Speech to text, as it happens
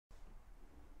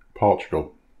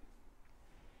Portugal.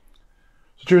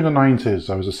 So during the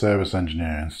 90s, I was a service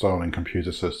engineer installing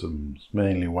computer systems,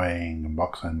 mainly weighing and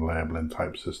box end labeling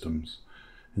type systems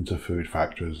into food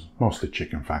factories, mostly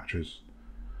chicken factories.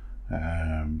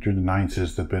 During the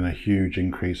 90s, there'd been a huge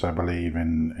increase, I believe,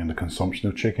 in the consumption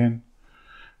of chicken.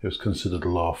 It was considered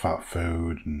low-fat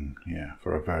food, and yeah,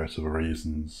 for a variety of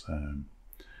reasons.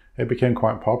 It became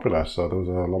quite popular, so there was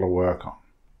a lot of work on.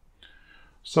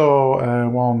 So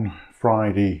one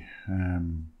Friday,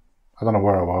 I don't know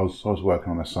where I was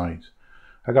working on a site.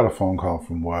 I got a phone call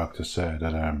from work to say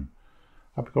that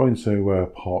I'd be going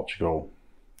to Portugal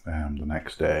the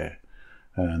next day,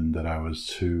 and that I was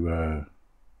to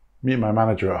meet my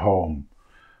manager at home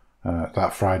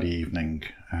that Friday evening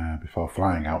before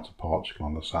flying out to Portugal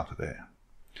on the Saturday.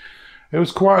 It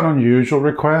was quite an unusual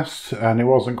request, and it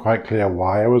wasn't quite clear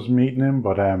why I was meeting him,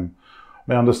 but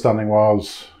my understanding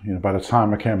was, by the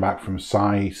time I came back from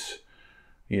site,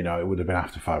 it would have been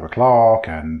after 5 o'clock,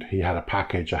 and he had a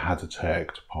package I had to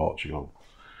take to Portugal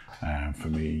for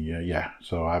me.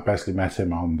 So I basically met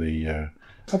him on the,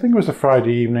 I think it was a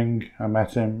Friday evening I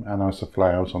met him, and I was to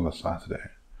fly out on the Saturday.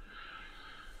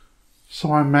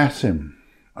 So I met him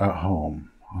at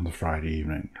home on the Friday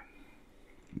evening.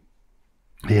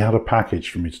 He had a package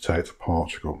for me to take to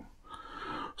Portugal.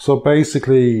 So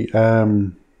basically,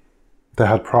 they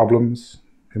had problems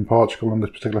in Portugal in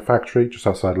this particular factory, just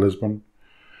outside Lisbon.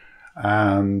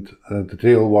 And the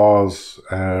deal was,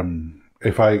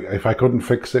 if I couldn't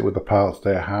fix it with the parts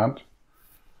they had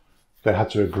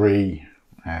to agree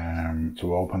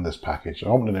to open this package.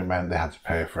 And opening it meant they had to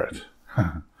pay for it.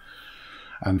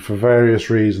 And for various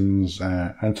reasons,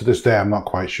 and to this day I'm not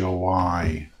quite sure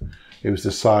why, it was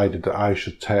decided that I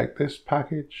should take this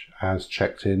package as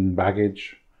checked-in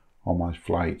baggage on my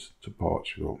flight to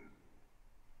Portugal.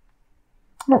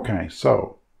 Okay,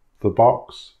 so the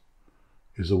box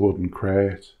is a wooden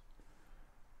crate,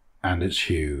 and it's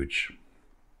huge.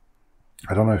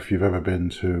 I don't know if you've ever been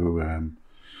to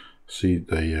see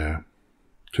the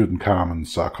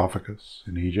Tutankhamun's sarcophagus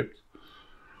in Egypt.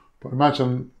 But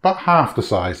imagine about half the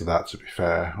size of that, to be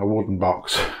fair, a wooden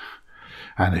box,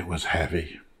 and it was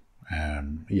heavy.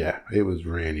 It was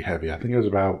really heavy. I think it was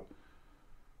about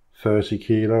 30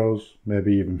 kilos,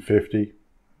 maybe even 50.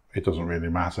 It doesn't really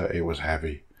matter, it was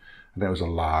heavy. And it was a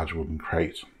large wooden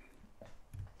crate.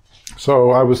 So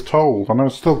I was told, and I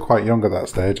was still quite young at that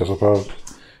stage, I suppose,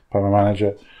 by my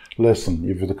manager, listen,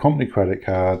 you've got the company credit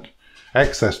card,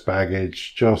 excess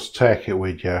baggage, just take it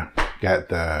with you, get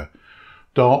there.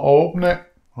 Don't open it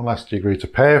unless you agree to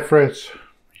pay for it.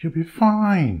 You'll be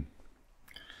fine.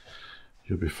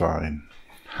 You'll be fine.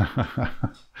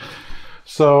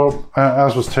 So,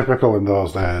 as was typical in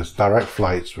those days, direct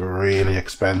flights were really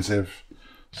expensive.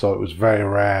 So it was very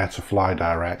rare to fly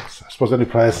direct. I suppose the only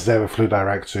places I ever flew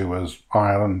direct to was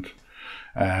Ireland.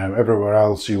 Everywhere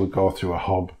else you would go through a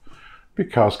hub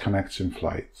because connecting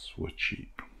flights were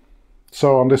cheap.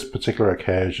 So on this particular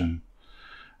occasion,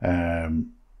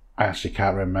 I actually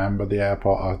can't remember the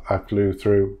airport I flew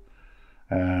through,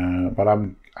 but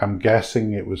I'm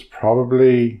guessing it was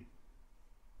probably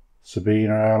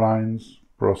Sabina Airlines,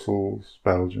 Brussels,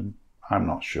 Belgium. I'm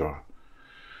not sure,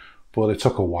 but it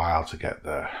took a while to get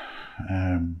there.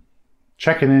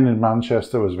 Checking in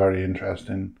Manchester was very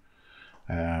interesting.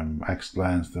 I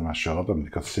explained to them, I showed them,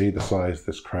 they could see the size of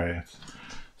this crate.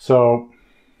 So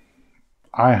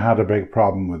I had a big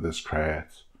problem with this crate,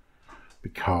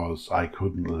 because I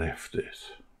couldn't lift it.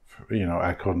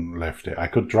 I couldn't lift it. I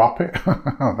could drop it.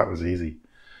 That was easy.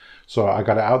 So I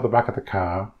got it out the back of the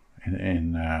car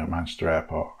in Manchester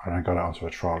Airport, and I got it onto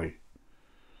a trolley.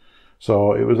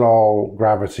 So it was all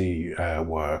gravity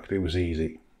work. It was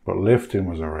easy. But lifting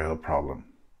was a real problem.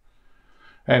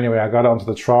 Anyway, I got it onto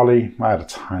the trolley. I had a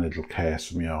tiny little case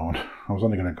of my own. I was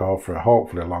only going to go for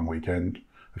hopefully a long weekend,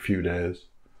 a few days.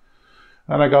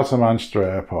 And I got to Manchester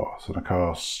Airport, and of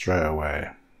course, straight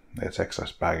away, it's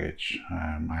excess baggage.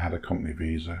 I had a company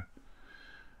visa,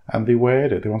 and they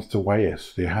weighed it. They wanted to weigh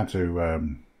it. They had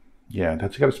to, they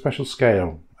had to get a special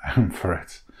scale for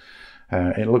it.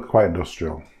 It looked quite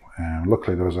industrial.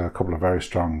 Luckily, there was a couple of very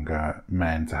strong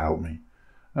men to help me,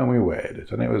 and we weighed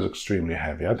it, and it was extremely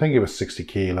heavy. I think it was 60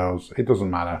 kilos. It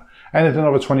doesn't matter. Anything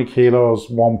over 20 kilos,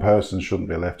 one person shouldn't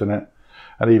be lifting it,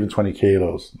 and even 20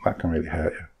 kilos, that can really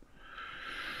hurt you.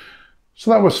 So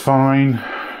that was fine.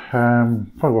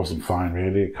 Probably wasn't fine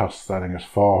really. It cost, I think it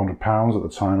was £400 at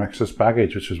the time, excess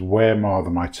baggage, which was way more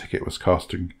than my ticket was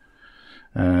costing.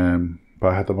 But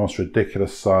I had the most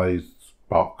ridiculous sized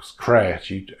box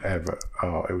crate you'd ever,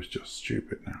 it was just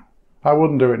stupid now. I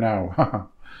wouldn't do it now.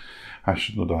 I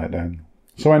shouldn't have done it then.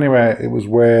 So anyway, it was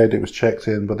weird, it was checked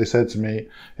in, but they said to me,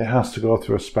 it has to go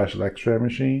through a special x-ray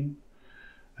machine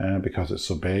because it's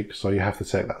so big, so you have to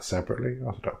take that separately.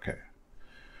 I said, okay.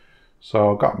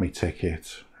 So I got me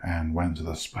ticket and went to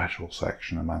the special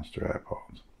section of Manchester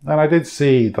Airport. And I did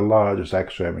see the largest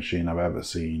x-ray machine I've ever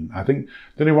seen. I think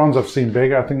the only ones I've seen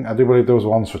bigger, I do believe there was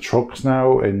ones for trucks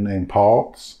now in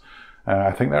ports.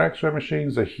 I think their x-ray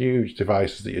machines are huge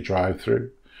devices that you drive through.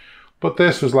 But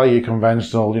this was like your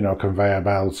conventional, conveyor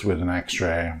belts with an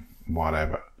x-ray,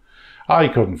 whatever. I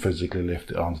couldn't physically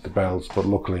lift it onto the belts, but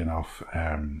luckily enough,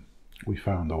 we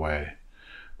found a way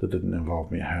that didn't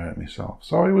involve me hurting myself.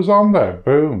 So it was on there,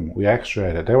 boom, we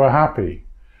x-rayed it. They were happy,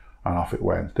 and off it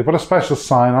went. They put a special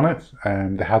sign on it,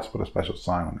 and they had to put a special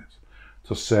sign on it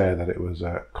to say that it was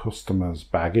a customer's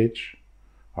baggage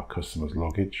or customer's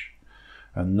luggage,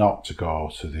 and not to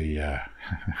go to the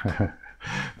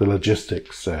the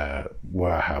logistics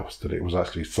warehouse, that it was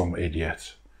actually some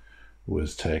idiot who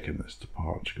was taking this to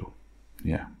Portugal.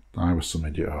 Yeah, I was some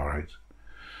idiot, all right.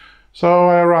 So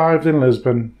I arrived in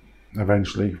Lisbon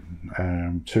eventually,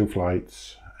 2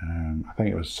 flights. I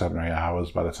think it was 7 or 8 hours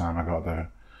by the time I got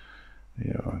there.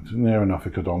 Near enough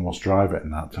I could almost drive it in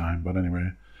that time, but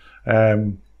anyway.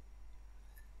 I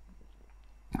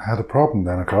had a problem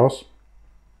then, of course.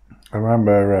 I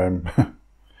remember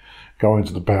going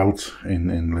to the belt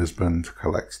in Lisbon to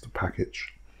collect the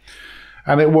package.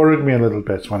 And it worried me a little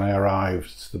bit when I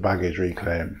arrived to the baggage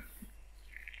reclaim,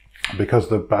 because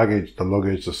the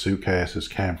luggage, the suitcases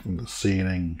came from the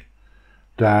ceiling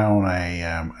down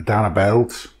a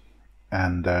belt,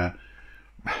 and they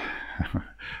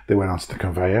went onto the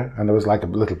conveyor, and there was like a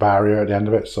little barrier at the end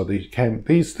of it. So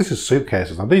this is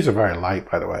suitcases. Now these are very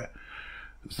light, by the way.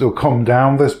 So they'll come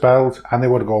down this belt and they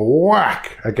would go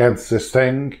whack against this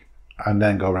thing and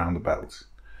then go around the belt.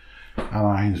 And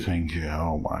I'm thinking,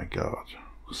 oh my God,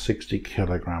 60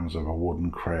 kilograms of a wooden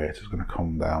crate is going to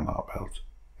come down that belt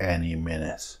any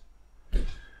minute.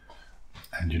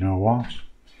 And you know what?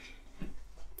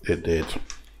 It did.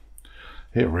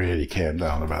 It really came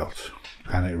down the belt,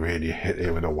 and it really hit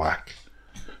it with a whack.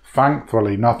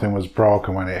 Thankfully, nothing was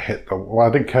broken when it hit the... Well,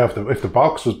 I didn't care if the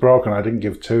box was broken. I didn't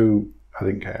give two. I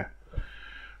didn't care.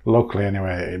 Luckily,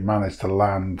 anyway, it managed to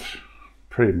land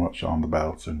pretty much on the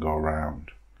belt and go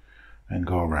around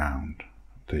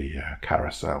the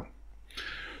carousel.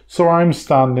 So I'm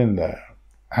standing there,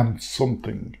 and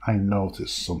I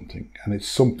noticed something, and it's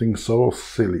something so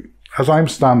silly. As I'm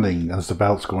standing, as the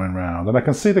belt's going round, and I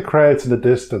can see the crates in the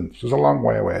distance. There's a long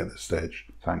way away at this stage,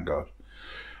 thank God.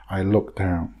 I look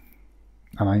down,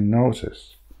 and I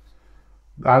notice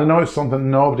something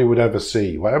nobody would ever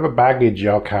see. Whatever baggage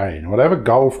you're carrying, whatever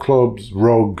golf clubs,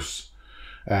 rugs,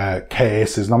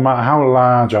 cases, no matter how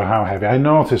large or how heavy, I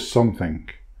noticed something.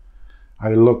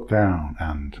 I looked down,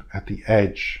 and at the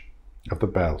edge of the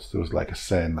belt, there was like a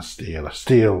stainless steel, a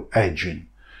steel edging.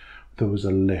 There was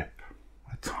a lip,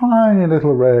 a tiny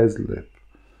little raised lip.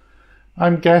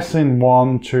 I'm guessing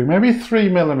 1, 2, maybe 3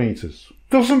 millimeters.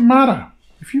 Doesn't matter.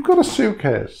 If you've got a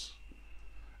suitcase,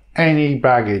 any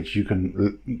baggage, you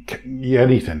can,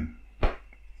 anything,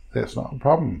 that's not a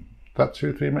problem. That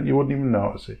 2, 3 minutes, you wouldn't even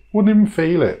notice it. Wouldn't even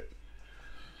feel it.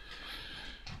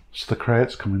 So the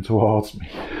crate's coming towards me.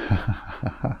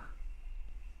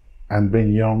 And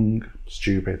being young,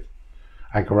 stupid,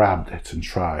 I grabbed it and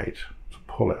tried to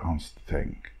pull it onto the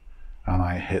thing. And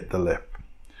I hit the lip.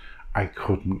 I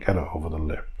couldn't get over the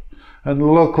lip. And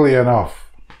luckily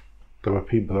enough, there were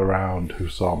people around who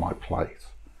saw my plight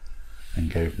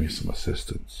and gave me some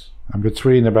assistance. And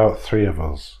between about 3 of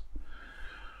us,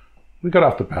 we got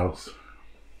off the belt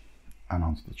and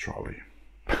onto the trolley.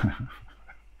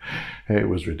 It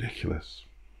was ridiculous,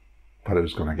 but it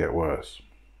was going to get worse.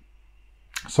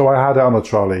 So I had it on the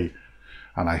trolley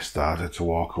and I started to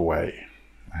walk away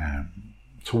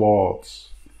towards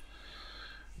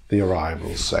the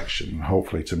arrivals section,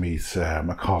 hopefully to meet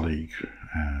a colleague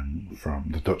from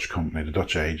the Dutch company, the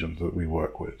Dutch agent that we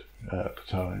work with at the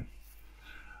time.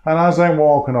 And as I'm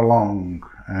walking along,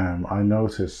 I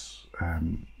notice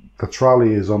the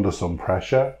trolley is under some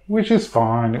pressure, which is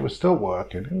fine. It was still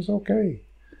working. It was okay.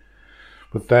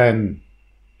 But then,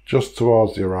 just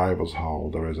towards the arrivals hall,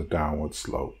 there is a downward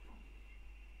slope.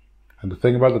 And the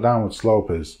thing about the downward slope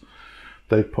is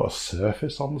they put a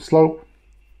surface on the slope.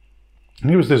 And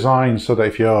it was designed so that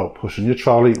if you're pushing your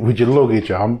trolley with your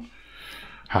luggage on,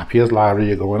 happy as Larry,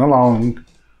 you're going along,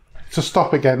 to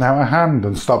stop it getting out of hand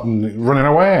and stop them running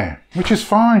away, which is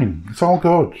fine. It's all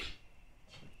good.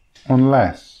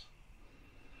 Unless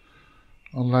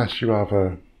you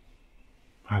have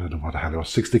I don't know what the hell it was,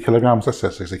 60 kilograms, let's say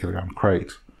 60 kilogram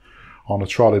crate on a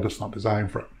trolley that's not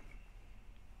designed for it.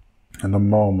 And the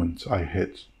moment I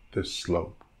hit this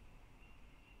slope,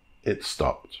 it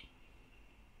stopped.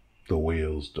 The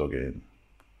wheels dug in.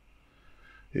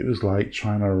 It was like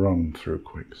trying to run through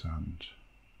quicksand.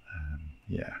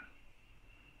 Yeah.